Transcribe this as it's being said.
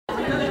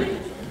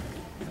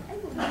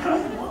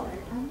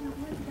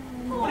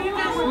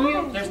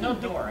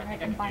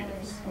I'm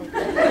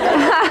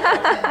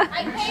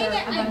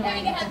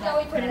paying to have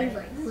Joey put in a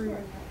drink.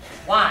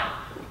 Why?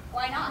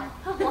 Why not?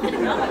 Why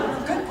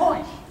not? Good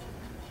point.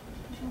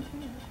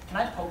 Can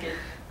I poke it?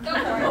 Go for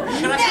it.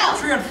 Should I set the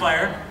tree on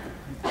fire?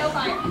 No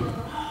fire.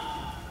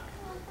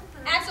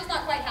 Axel's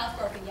not quite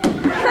housebroken yet.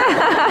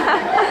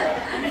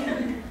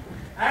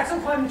 Axel,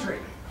 climb the tree.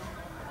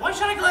 Why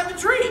should I climb the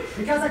tree?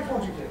 Because I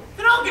told you to.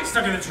 Then I'll get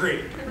stuck in the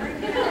tree.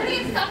 You're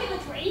getting stuck in the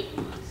tree?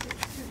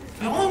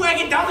 The only way I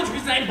get down the tree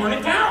is that I burn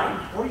it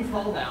down. Or you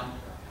fall down.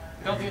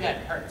 Don't do that,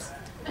 it hurts.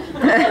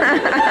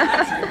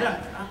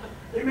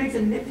 It makes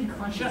a nifty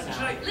crunchy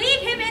sound.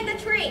 Leave him in the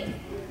tree.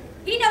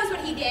 He knows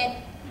what he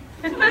did.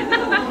 What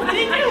did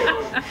he do?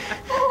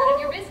 None of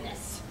your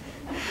business.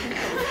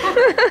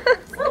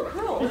 So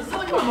cruel. Is this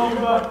something I'm wrong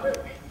about?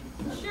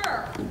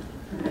 Sure.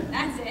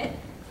 That's it.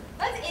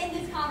 Let's end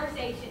this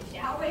conversation,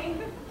 shall we?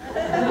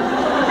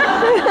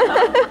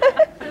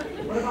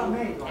 What about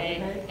me?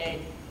 Hey.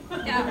 No.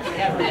 We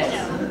have this.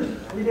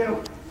 We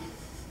do.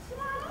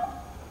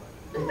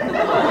 You're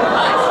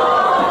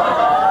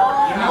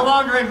no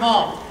longer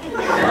involved.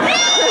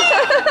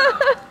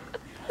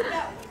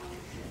 No.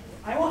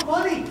 I want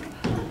money.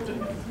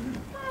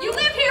 You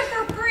live here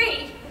for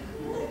free.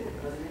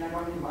 Doesn't mean I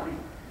want any money.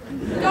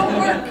 Don't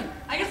work.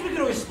 I guess we could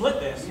always split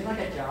this. You like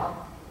a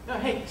job? No,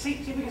 hey, see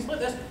if we can split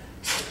this.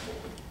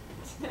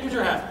 Here's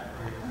your half.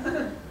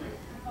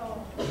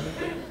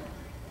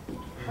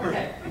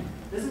 Okay.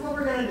 This is what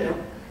we're gonna do.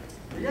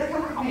 You're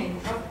gonna come with me,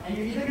 and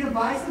you're either gonna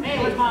buy some. Hey,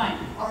 what's mine?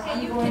 Okay,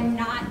 you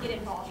cannot get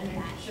involved in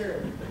that.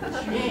 Sure. Not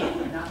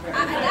very.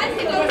 That's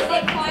to go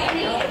sit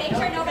quietly and make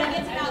sure nobody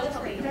gets him out of the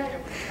tree.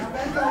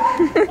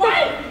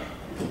 Why?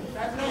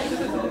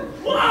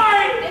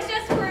 Why? This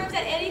just proves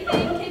that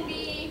anything can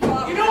be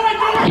wrong. You know what I do?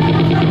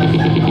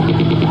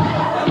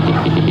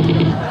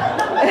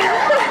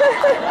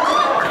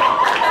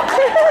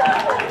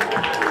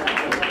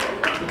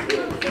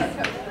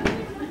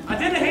 I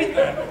didn't hate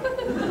that.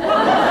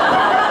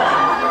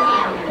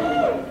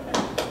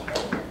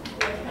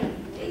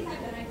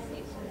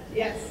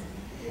 Yes.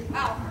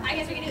 Oh, I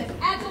guess we can do this.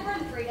 Axel, burn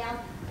the tree down.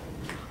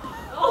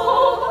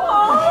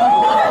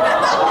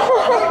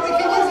 We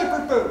can use it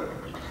for food.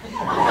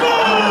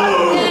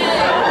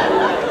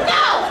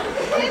 No!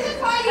 This is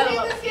why you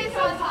leave the skits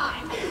on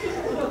time.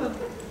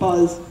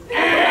 Buzz.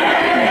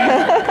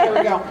 There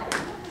we go.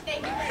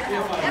 Thank you for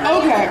your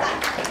help. Okay.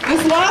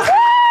 This last.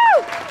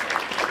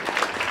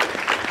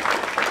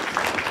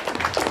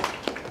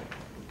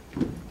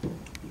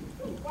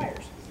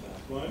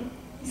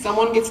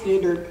 Someone gets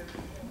neutered.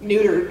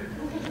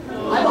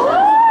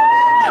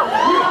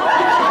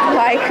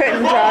 Why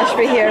couldn't Josh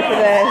be here for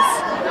this?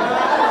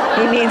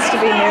 He needs to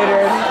be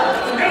neutered.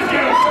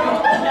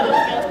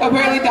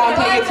 Apparently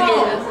Dante gets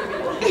neutered.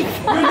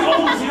 You're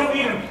old, you don't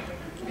need them.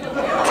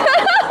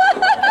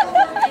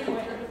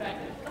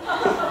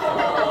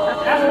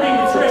 After being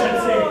nutrition,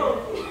 see.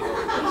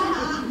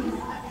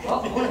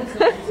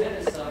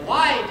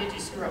 Why did you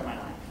screw up my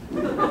life?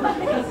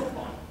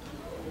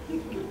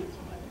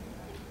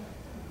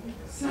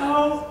 So,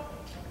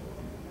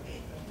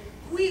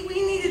 we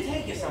need to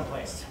take you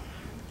someplace.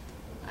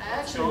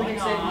 Actually, we can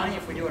save money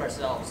if we do it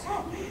ourselves.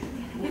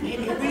 We need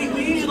you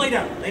to lay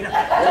down. Lay down. We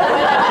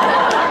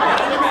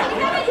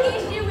have an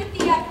issue with the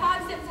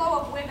constant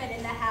flow of women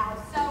in the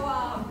house, so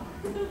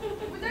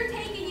they're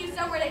taking you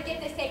somewhere to get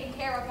this taken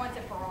care of once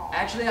and for all.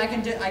 Actually, I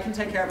can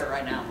take care of it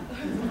right now.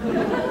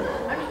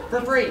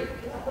 For free.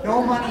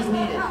 No money's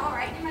needed. Oh, all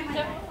right, give my money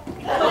back.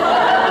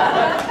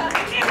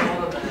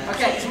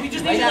 Okay, So we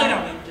just need you to lay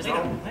down. Just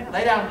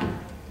lay down.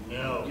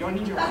 No. You don't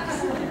need your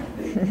eyes.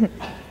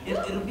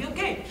 It'll be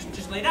okay.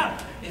 Just lay down.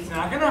 It's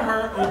not gonna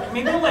hurt, or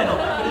maybe a little,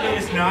 but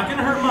it's not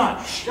gonna hurt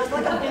much. Just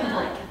like a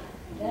pinprick.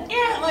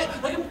 Yeah,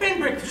 like a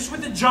pinprick, just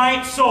with a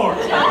giant sword.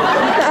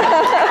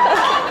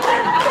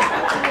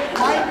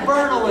 Might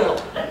burn a little.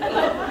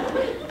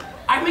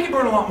 I can make it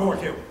burn a lot more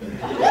too.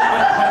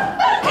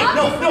 Hey,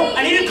 no,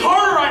 I need a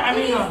cauterize. I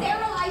mean,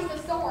 sterilize the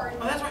sword.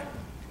 oh, that's right.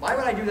 Why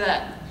would I do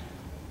that?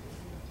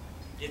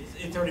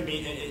 It's already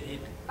been.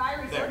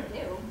 Fiery There. sword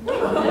too.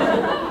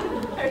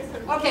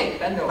 Okay,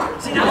 bend over.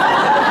 See now,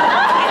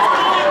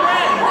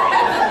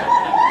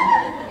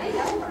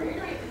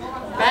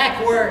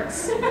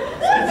 Backwards. it's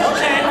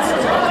okay.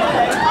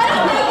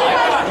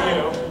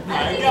 I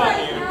got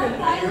you.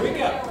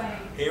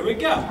 Here we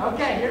go.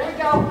 Okay, here we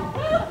go.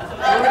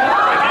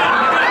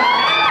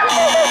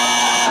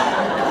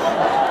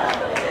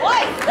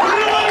 What?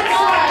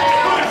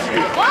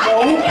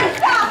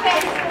 Stop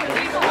it!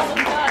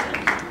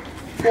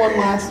 One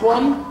last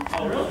one.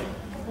 Oh, really?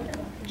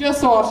 Just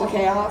to watch the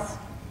chaos.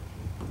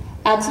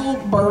 Axel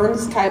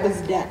burns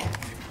Kaiba's deck.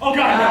 Oh,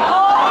 God, no.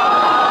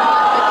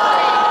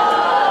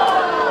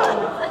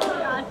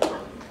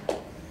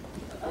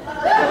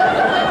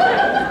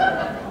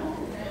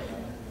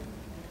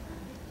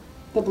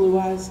 The blue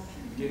eyes.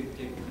 You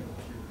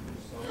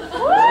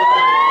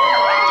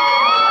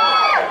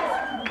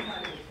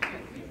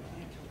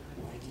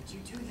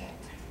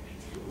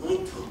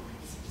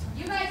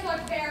guys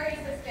look very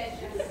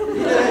suspicious.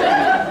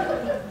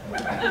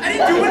 I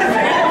didn't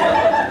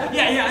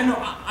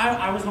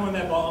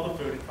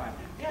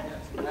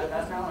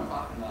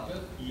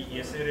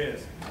It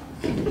is.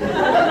 I'm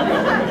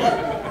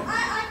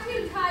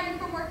too tired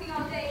from working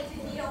all day to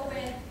deal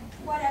with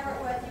whatever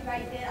it was you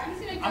guys did. I'm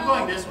just gonna go. I'm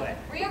going this way.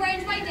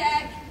 Rearrange my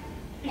deck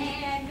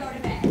and go to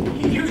bed.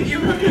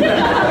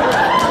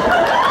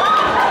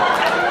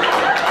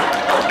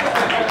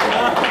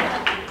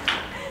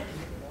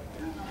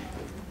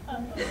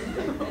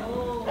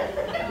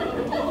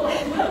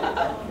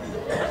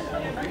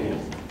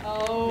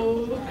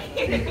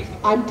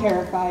 I'm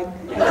terrified.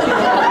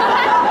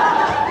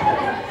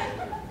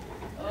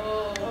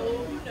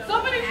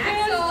 Somebody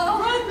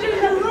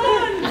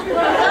run,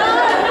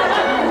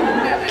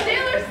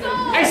 Sailor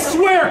Soul! I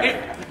swear,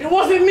 it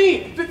wasn't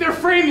me. They're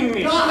framing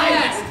me.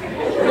 Dante!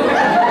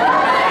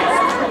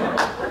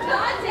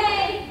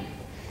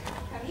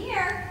 Come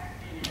here.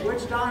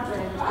 Which Dante?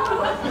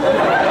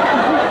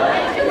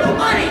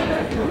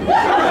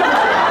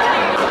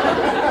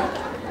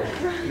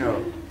 No.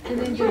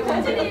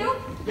 Continue.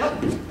 Yep.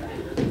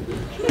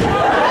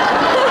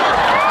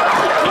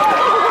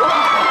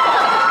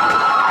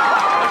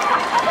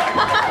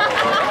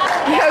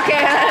 You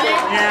okay, honey?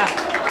 Yeah.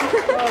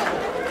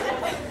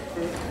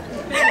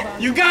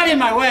 You got in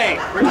my way.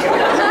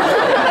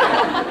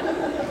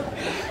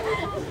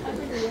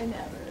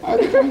 Are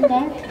they coming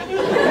back?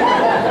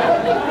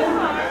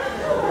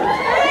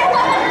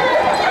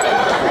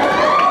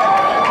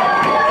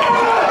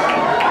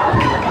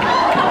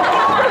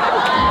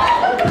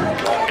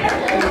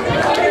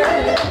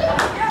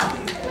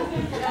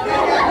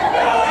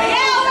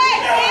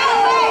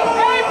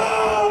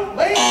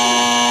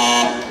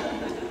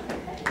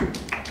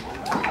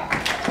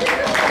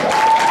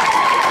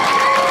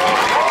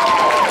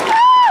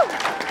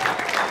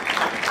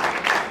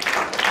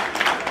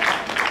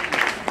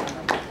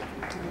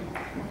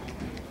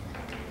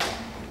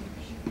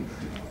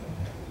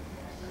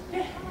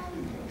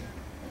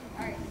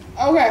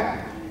 Okay.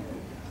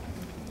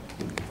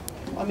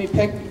 Let me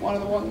pick one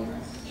of the ones.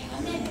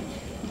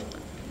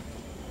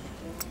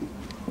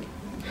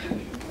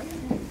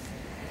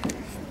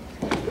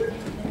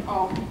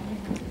 Oh.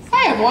 I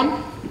have one.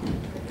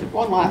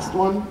 One last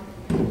one.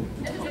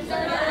 That's what the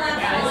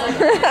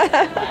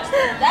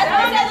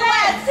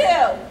last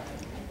two.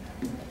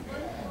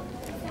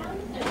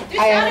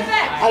 I have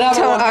another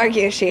Don't one.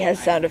 argue, she has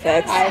sound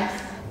effects.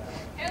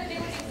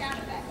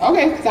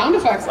 Okay, sound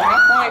effects. I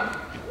have fine.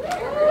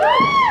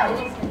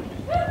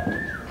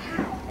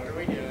 What are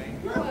we doing?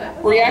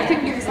 Reacting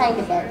to the sound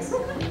effects.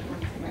 What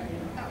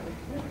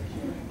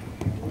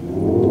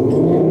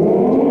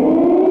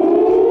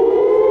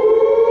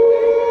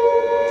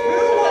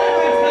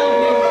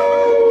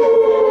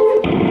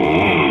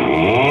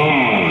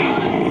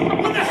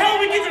the hell?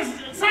 We get this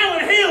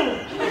Silent Hill.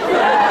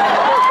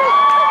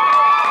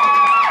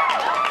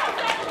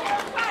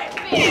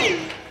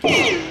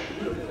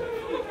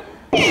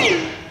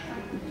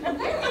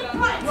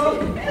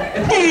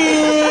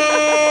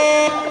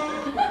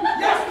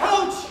 Yes,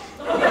 coach!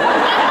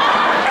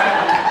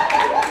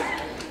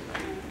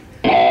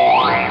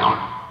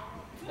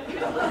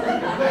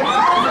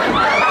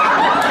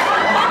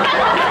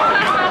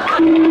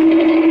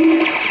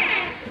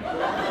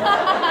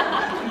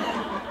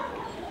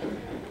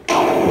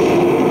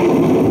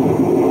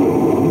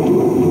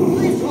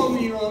 Please tell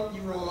me you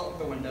roll up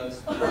the windows.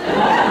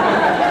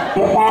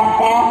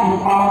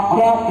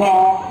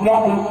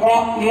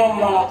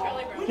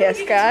 Yes,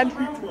 God.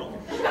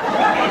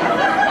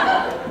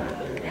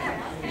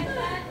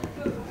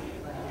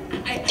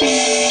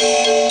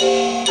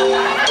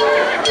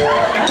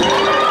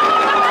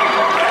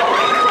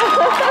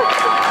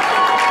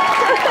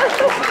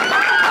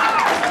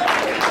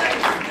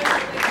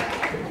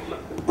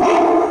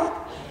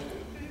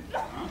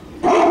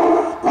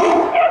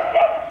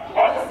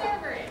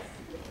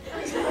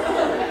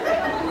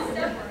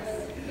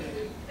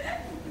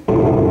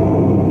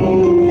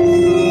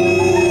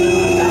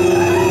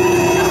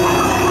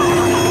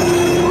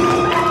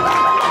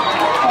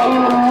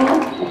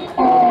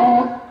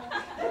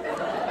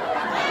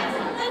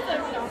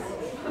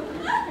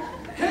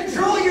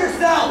 Control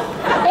yourself!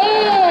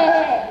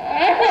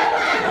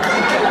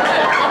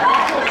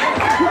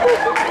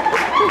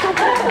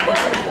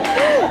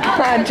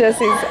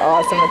 Jesse's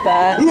awesome at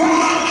that.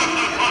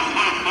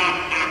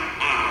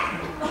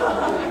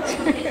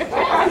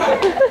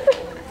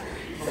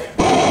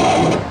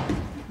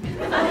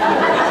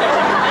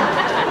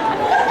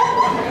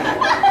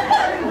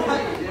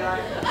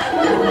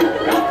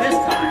 Not this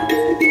time.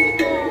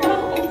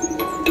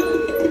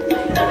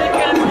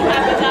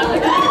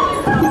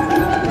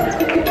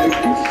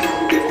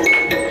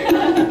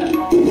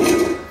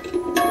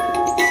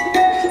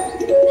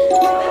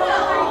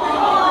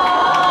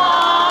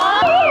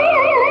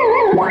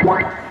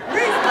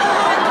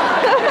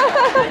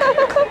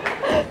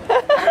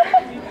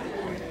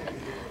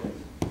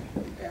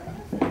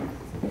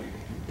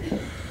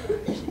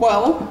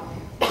 Well.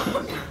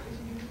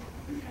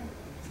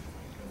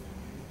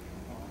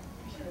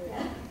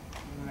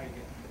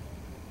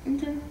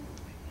 Okay.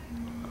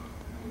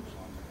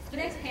 The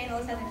next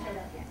panelist hasn't showed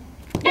up yet.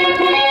 Hey!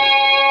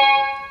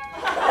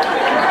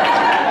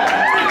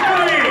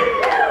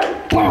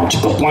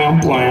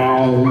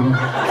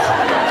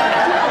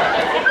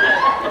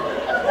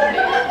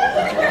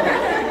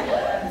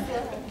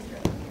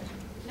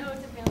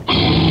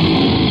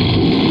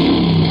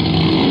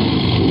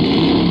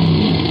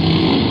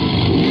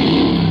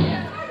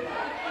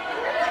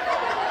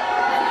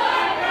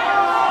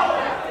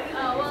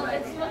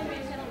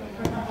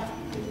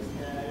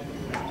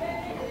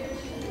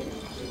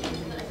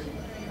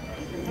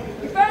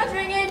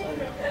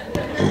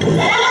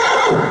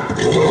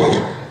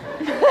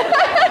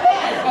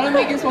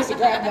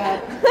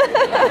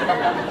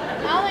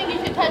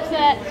 touch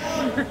that.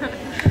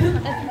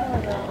 That's more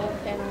of an old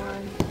fan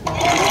one.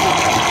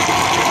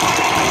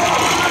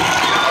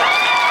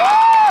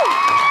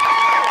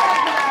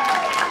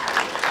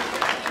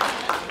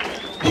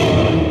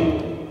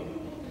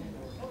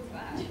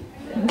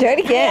 Do it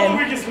again.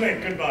 We just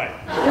went. Goodbye.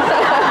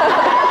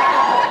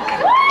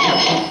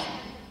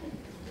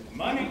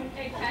 Money.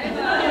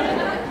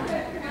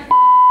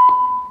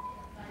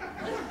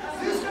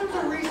 Systems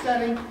are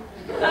resetting.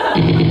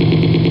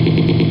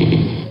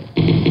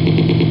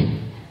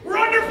 We're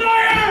under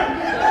fire!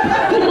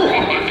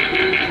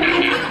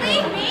 Did you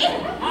leave me?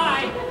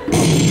 Hi.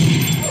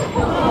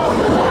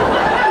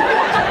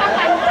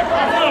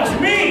 Oh, it's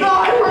me!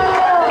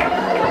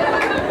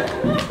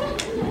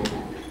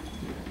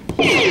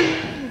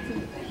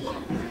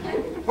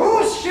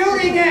 Who's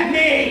shooting at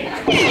me?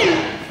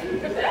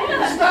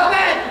 Stop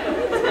it!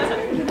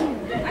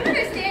 I'm not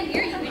gonna stand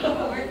near you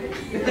anymore.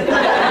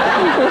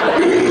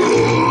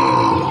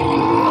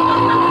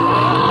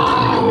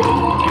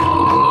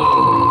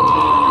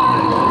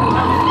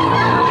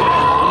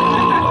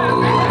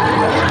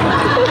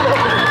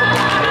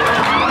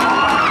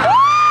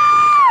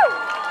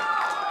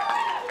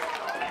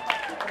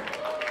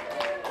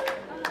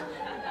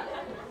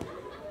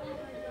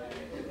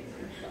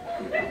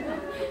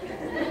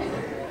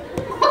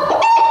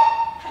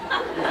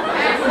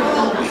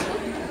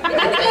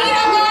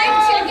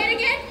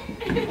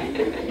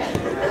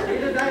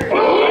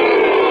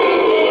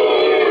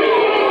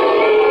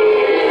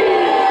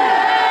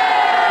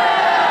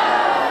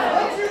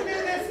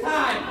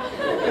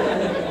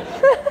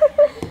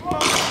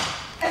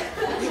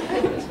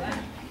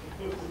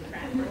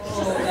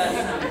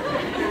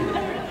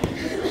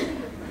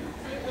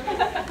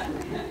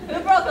 Who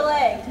broke a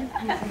leg?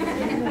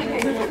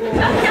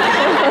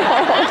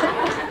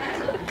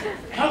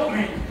 Help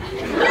me.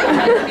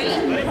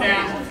 Put it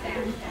down.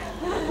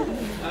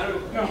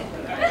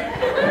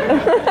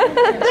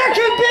 There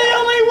could be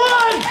only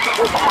one!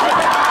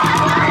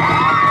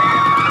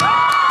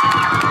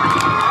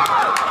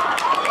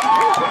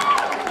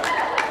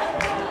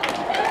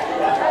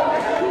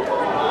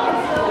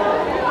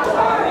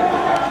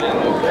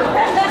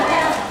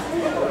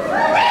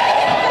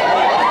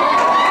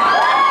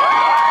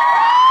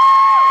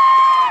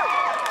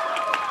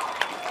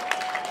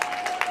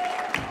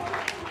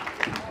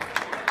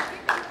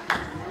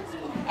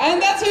 And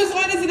that's whose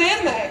line is an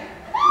anime.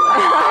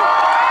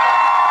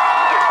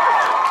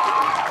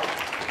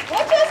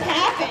 What just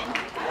happened?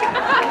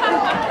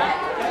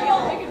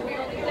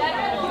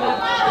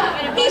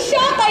 He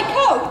shot my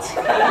coat.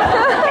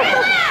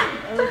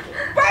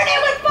 Burn it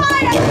with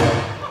fire!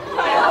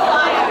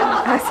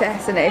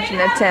 Assassination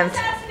attempt.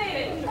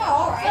 Oh,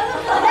 all right.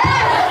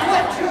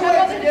 What two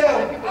ways to do?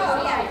 Oh,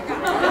 yeah,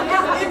 you're right.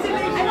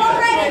 I'm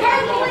already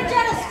burn the witch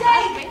at a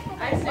stake.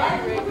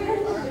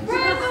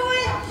 Burn the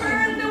witch,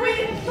 burn the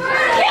witch,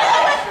 burn. Kill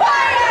it with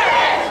fire!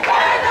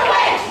 Burn the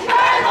witch,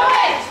 burn the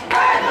witch,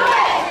 burn the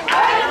witch,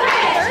 burn the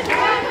witch,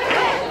 burn the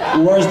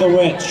witch. Where's the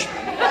witch?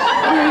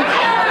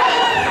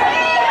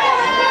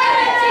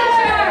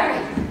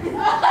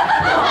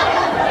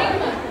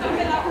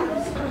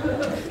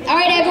 All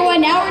right, everyone.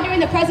 Now we're doing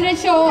the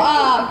presidential,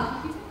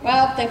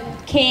 well, the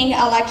king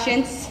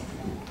elections.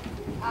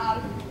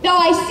 Though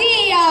I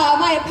see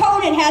my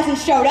opponent hasn't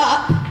showed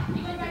up.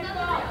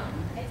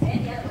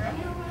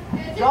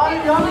 Johnny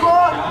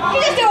Youngblood! You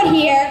just do it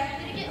here.